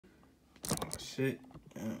shit.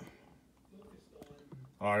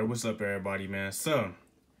 Alright, what's up, everybody, man? So,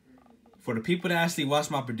 for the people that actually watch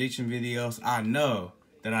my prediction videos, I know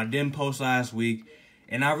that I didn't post last week,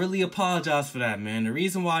 and I really apologize for that, man. The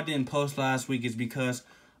reason why I didn't post last week is because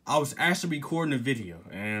I was actually recording a video,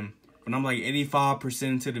 and when I'm like 85%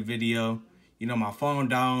 into the video, you know, my phone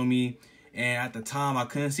died on me, and at the time, I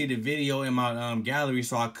couldn't see the video in my gallery,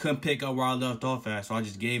 so I couldn't pick up where I left off at, so I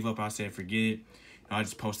just gave up. I said, forget it. I'll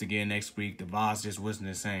just post again next week. The vibes just wasn't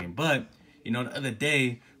the same. But, you know, the other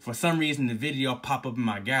day, for some reason, the video popped up in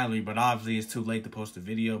my gallery, but obviously it's too late to post the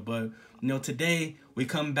video. But, you know, today, we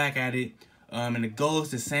come back at it, and the goal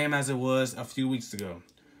is the same as it was a few weeks ago.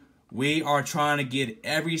 We are trying to get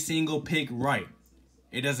every single pick right.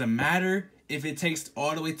 It doesn't matter if it takes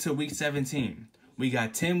all the way to week 17. We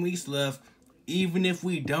got 10 weeks left. Even if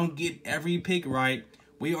we don't get every pick right,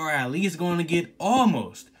 we are at least going to get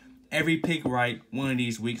almost every pick right one of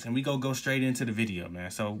these weeks. And we go straight into the video, man.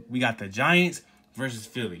 So we got the Giants versus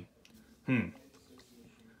Philly. I'm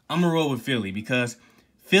going to roll with Philly because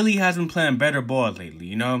Philly has been playing better ball lately,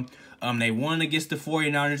 you know. They won against the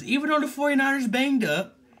 49ers. Even though the 49ers banged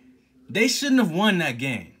up, they shouldn't have won that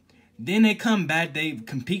game. Then they come back, they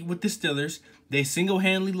compete with the Steelers. They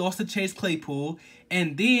single-handedly lost to Chase Claypool.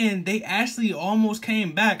 And then they actually almost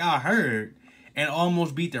came back, I heard, and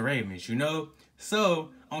almost beat the Ravens, you know?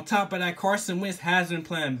 So, on top of that, Carson Wentz has been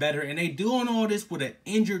playing better. And they doing all this with an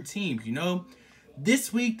injured team, you know?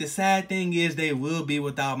 This week, the sad thing is they will be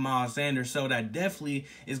without Miles Sanders. So, that definitely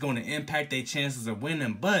is going to impact their chances of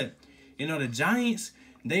winning. But, you know, the Giants,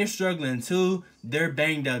 they're struggling too. They're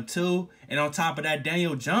banged up too. And on top of that,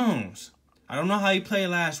 Daniel Jones. I don't know how he played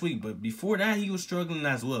last week, but before that, he was struggling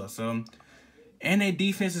as well. So, and their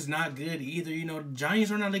defense is not good either. You know, the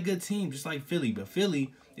Giants are not a good team, just like Philly. But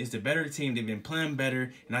Philly is the better team. They've been playing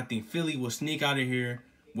better. And I think Philly will sneak out of here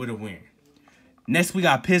with a win. Next, we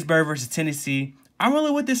got Pittsburgh versus Tennessee. I'm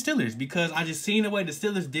rolling with the Steelers because I just seen the way the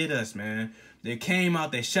Steelers did us, man. They came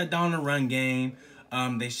out. They shut down the run game.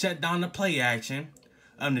 They shut down the play action.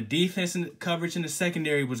 The defense and coverage in the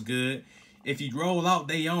secondary was good. If you roll out,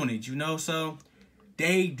 they own it, you know? So,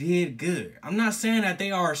 they did good. I'm not saying that they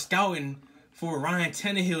are scouting for Ryan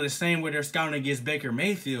Tannehill the same way they're scouting against Baker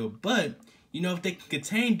Mayfield. But, you know, if they can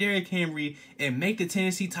contain Derrick Henry and make the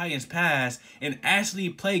Tennessee Titans pass and actually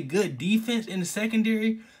play good defense in the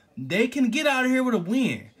secondary, they can get out of here with a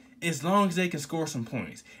win as long as they can score some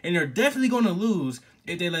points. And they're definitely going to lose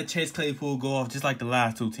if they let Chase Claypool go off just like the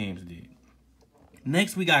last two teams did.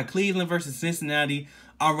 Next, we got Cleveland versus Cincinnati.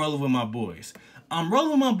 I'm rolling with my boys. I'm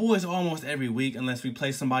rolling with my boys almost every week unless we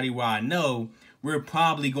play somebody where I know we're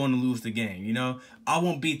probably going to lose the game, you know? I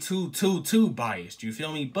won't be too biased, you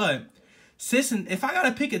feel me? But if I got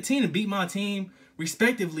to pick a team to beat my team,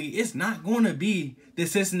 respectively, it's not going to be the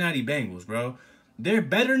Cincinnati Bengals, bro. They're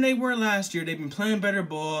better than they were last year. They've been playing better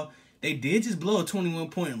ball. They did just blow a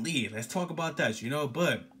 21-point lead. Let's talk about that, you know?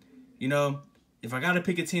 But, you know, if I got to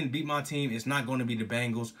pick a team to beat my team, it's not going to be the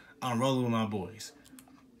Bengals. I'm rolling with my boys.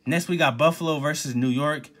 Next, we got Buffalo versus New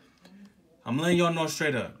York. I'm letting y'all know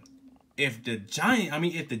straight up. If the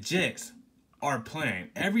Jets are playing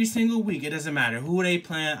every single week, it doesn't matter who they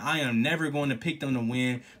playing, I am never going to pick them to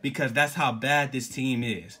win because that's how bad this team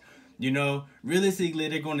is. You know, realistically,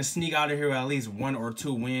 they're going to sneak out of here with at least 1 or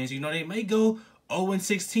 2 wins. You know, they may go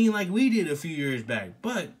 0-16 like we did a few years back.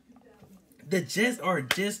 But the Jets are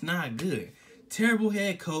just not good. Terrible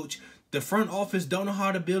head coach. The front office don't know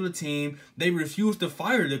how to build a team. They refuse to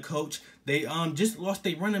fire the coach. They just lost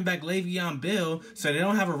their running back, Leveon Bell, so they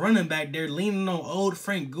don't have a running back. They're leaning on old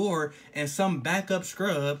Frank Gore and some backup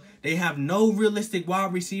scrub. They have no realistic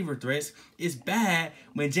wide receiver threats. It's bad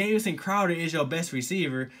when Jamison Crowder is your best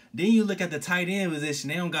receiver. Then you look at the tight end position.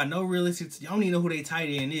 They don't got no realistic. I don't even know who their tight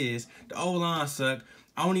end is. The O-line suck.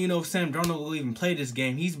 I don't even know if Sam Darnold will even play this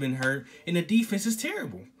game. He's been hurt. And the defense is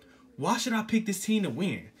terrible. Why should I pick this team to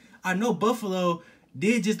win? I know Buffalo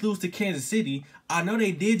did just lose to Kansas City. I know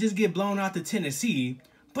they did just get blown out to Tennessee.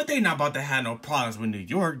 But they not about to have no problems with New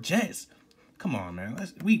York Jets. Come on, man.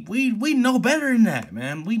 We know better than that,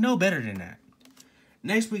 man. We know better than that.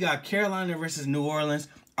 Next, we got Carolina versus New Orleans.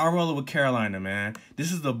 I'm rolling with Carolina, man.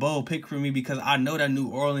 This is the bold pick for me because I know that New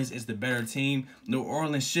Orleans is the better team. New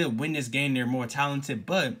Orleans should win this game. They're more talented.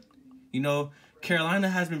 But, you know, Carolina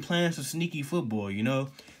has been playing some sneaky football, you know.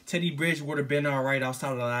 Teddy Bridgewater been all right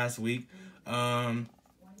outside of the last week. You know,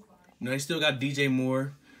 they still got DJ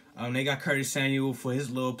Moore. They got Curtis Samuel for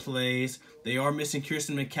his little plays. They are missing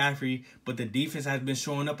Christian McCaffrey, but the defense has been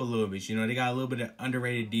showing up a little bit. You know, they got a little bit of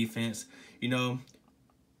underrated defense. You know,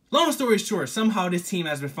 long story short, somehow this team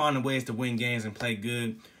has been finding ways to win games and play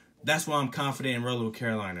good. That's why I'm confident in rolling with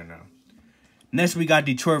Carolina now. Next, we got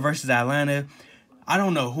Detroit versus Atlanta. I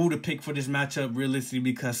don't know who to pick for this matchup realistically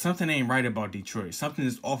because something ain't right about Detroit. Something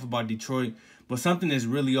is off about Detroit, but something is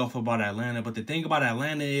really off about Atlanta. But the thing about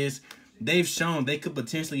Atlanta is they've shown they could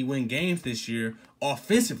potentially win games this year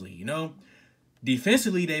offensively, you know.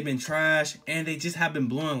 Defensively, they've been trash, and they just have been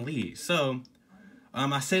blowing leads. So,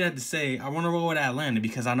 I say that to say I want to roll with Atlanta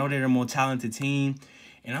because I know they're a more talented team,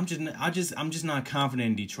 and I'm just not confident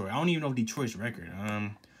in Detroit. I don't even know Detroit's record.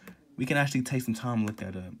 We can actually take some time to look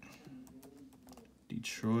that up.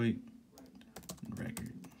 Detroit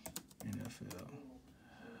record, NFL.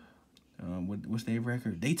 What's their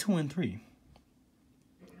record? They 2-3.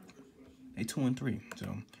 They 2-3.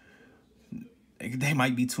 So they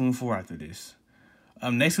might be 2-4 after this.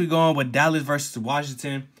 Next we go on with Dallas versus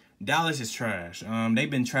Washington. Dallas is trash. They've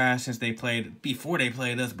been trash since they played before they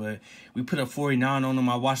played us, but we put up 49 on them.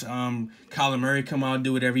 I watched Kyler Murray come out and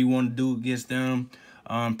do whatever he want to do against them.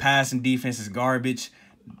 Passing defense is garbage.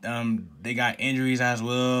 They got injuries as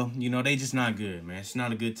well. You know, they just not good, man. It's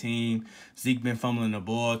not a good team. Zeke been fumbling the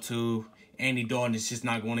ball too. Andy Dalton is just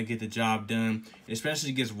not going to get the job done, especially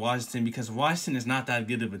against Washington because Washington is not that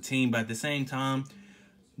good of a team. But at the same time,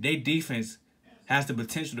 their defense has the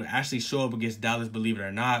potential to actually show up against Dallas, believe it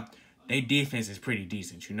or not. Their defense is pretty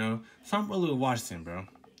decent, you know. So I'm rolling with Washington, bro.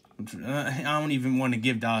 I don't even want to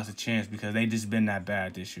give Dallas a chance because they just been that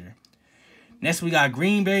bad this year. Next, we got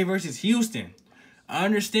Green Bay versus Houston. I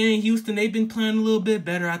understand Houston, they've been playing a little bit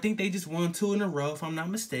better. I think they just won 2 in a row, if I'm not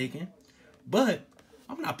mistaken. But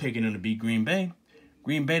I'm not picking them to beat Green Bay.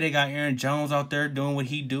 Green Bay, they got Aaron Jones out there doing what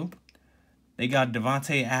he do. They got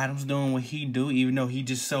Devontae Adams doing what he do, even though he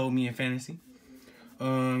just sold me in fantasy.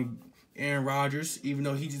 Aaron Rodgers, even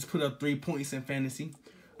though he just put up 3 points in fantasy.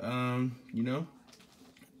 You know,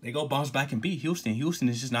 they go bounce back and beat Houston. Houston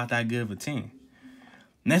is just not that good of a team.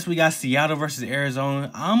 Next, we got Seattle versus Arizona.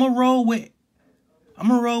 I'm gonna roll with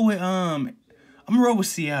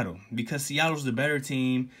Seattle because Seattle's the better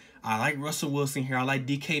team. I like Russell Wilson here. I like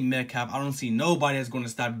DK Metcalf. I don't see nobody that's going to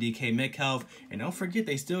stop DK Metcalf. And don't forget,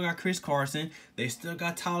 they still got Chris Carson. They still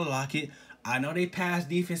got Tyler Lockett. I know they pass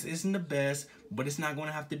defense isn't the best, but it's not going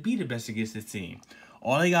to have to be the best against this team.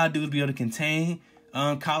 All they got to do is be able to contain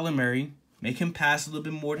Kyler Murray, make him pass a little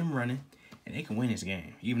bit more than running, and they can win this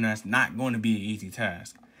game, even though it's not going to be an easy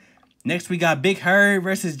task. Next, we got Big Herb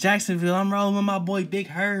versus Jacksonville. I'm rolling with my boy Big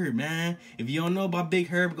Herb, man. If you don't know about Big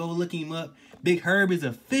Herb, go look him up. Big Herb is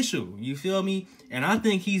official. You feel me? And I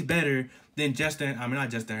think he's better than not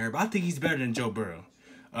Justin Herb. I think he's better than Joe Burrow.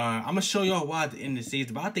 I'm going to show y'all why at the end of the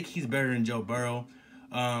season, but I think he's better than Joe Burrow.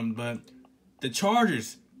 But the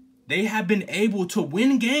Chargers, they have been able to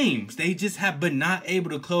win games. They just have been not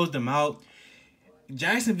able to close them out.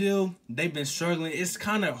 Jacksonville, they've been struggling. It's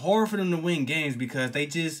kind of hard for them to win games because they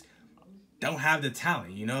just don't have the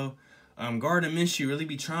talent, you know. Gardner Minshew really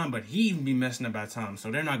be trying, but he even be messing up at times.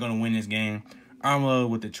 So they're not going to win this game. I'm low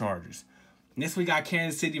with the Chargers. Next, we got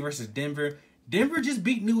Kansas City versus Denver. Denver just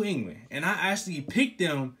beat New England. And I actually picked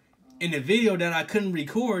them in a video that I couldn't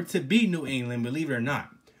record to beat New England, believe it or not.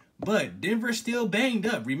 But Denver's still banged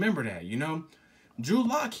up. Remember that, you know. Drew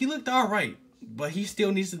Lock, he looked all right. But he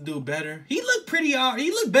still needs to do better. He looked pretty all right.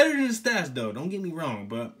 He looked better than his stats, though. Don't get me wrong.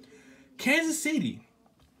 But Kansas City,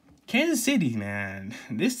 man,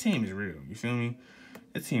 this team is real. You feel me?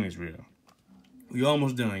 This team is real. We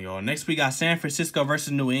almost done, y'all. Next, we got San Francisco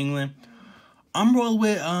versus New England. I'm rolling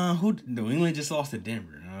with New England just lost to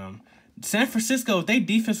Denver. San Francisco, if their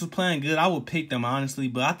defense was playing good, I would pick them, honestly.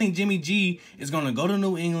 But I think Jimmy G is going to go to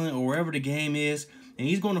New England or wherever the game is, and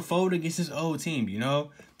he's going to fold against his old team, you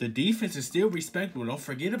know? The defense is still respectable. Don't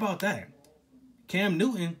forget about that. Cam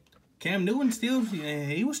Newton still,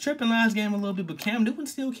 he was tripping last game a little bit, but Cam Newton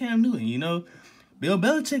still Cam Newton, you know? Bill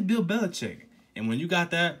Belichick. And when you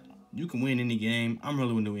got that, you can win any game. I'm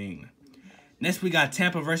rolling with New England. Next, we got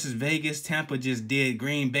Tampa versus Vegas. Tampa just did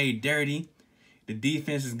Green Bay dirty. The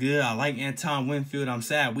defense is good. I like Anton Winfield. I'm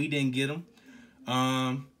sad we didn't get him.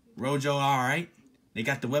 Rojo, all right. They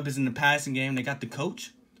got the weapons in the passing game. They got the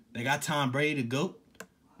coach. They got Tom Brady, the GOAT.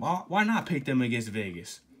 Why not pick them against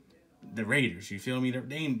Vegas? The Raiders, you feel me?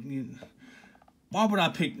 Why would I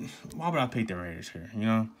pick the Raiders here, you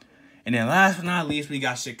know? And then last but not least, we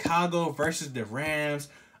got Chicago versus the Rams.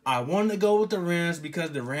 I wanted to go with the Rams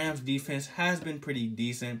because the Rams defense has been pretty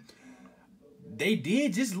decent. They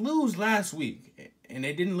did just lose last week, and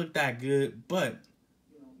they didn't look that good, but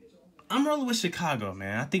I'm rolling with Chicago,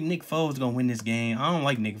 man. I think Nick Foles is going to win this game. I don't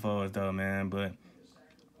like Nick Foles, though, man, but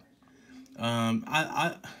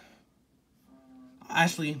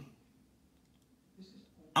actually,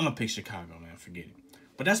 I'm going to pick Chicago, man. Forget it.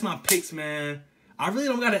 But that's my picks, man. I really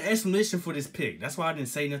don't got an explanation for this pick. That's why I didn't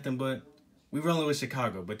say nothing, but we rolling with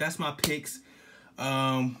Chicago. But that's my picks.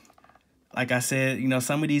 Like I said, you know,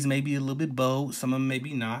 some of these may be a little bit bold. Some of them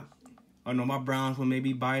maybe not. I know my Browns will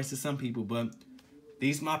maybe biased to some people, but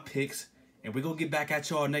these are my picks. And we're going to get back at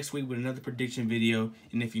y'all next week with another prediction video.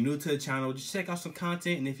 And if you're new to the channel, just check out some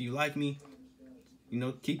content. And if you like me, you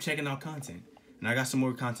know, keep checking out content. And I got some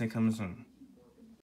more content coming soon.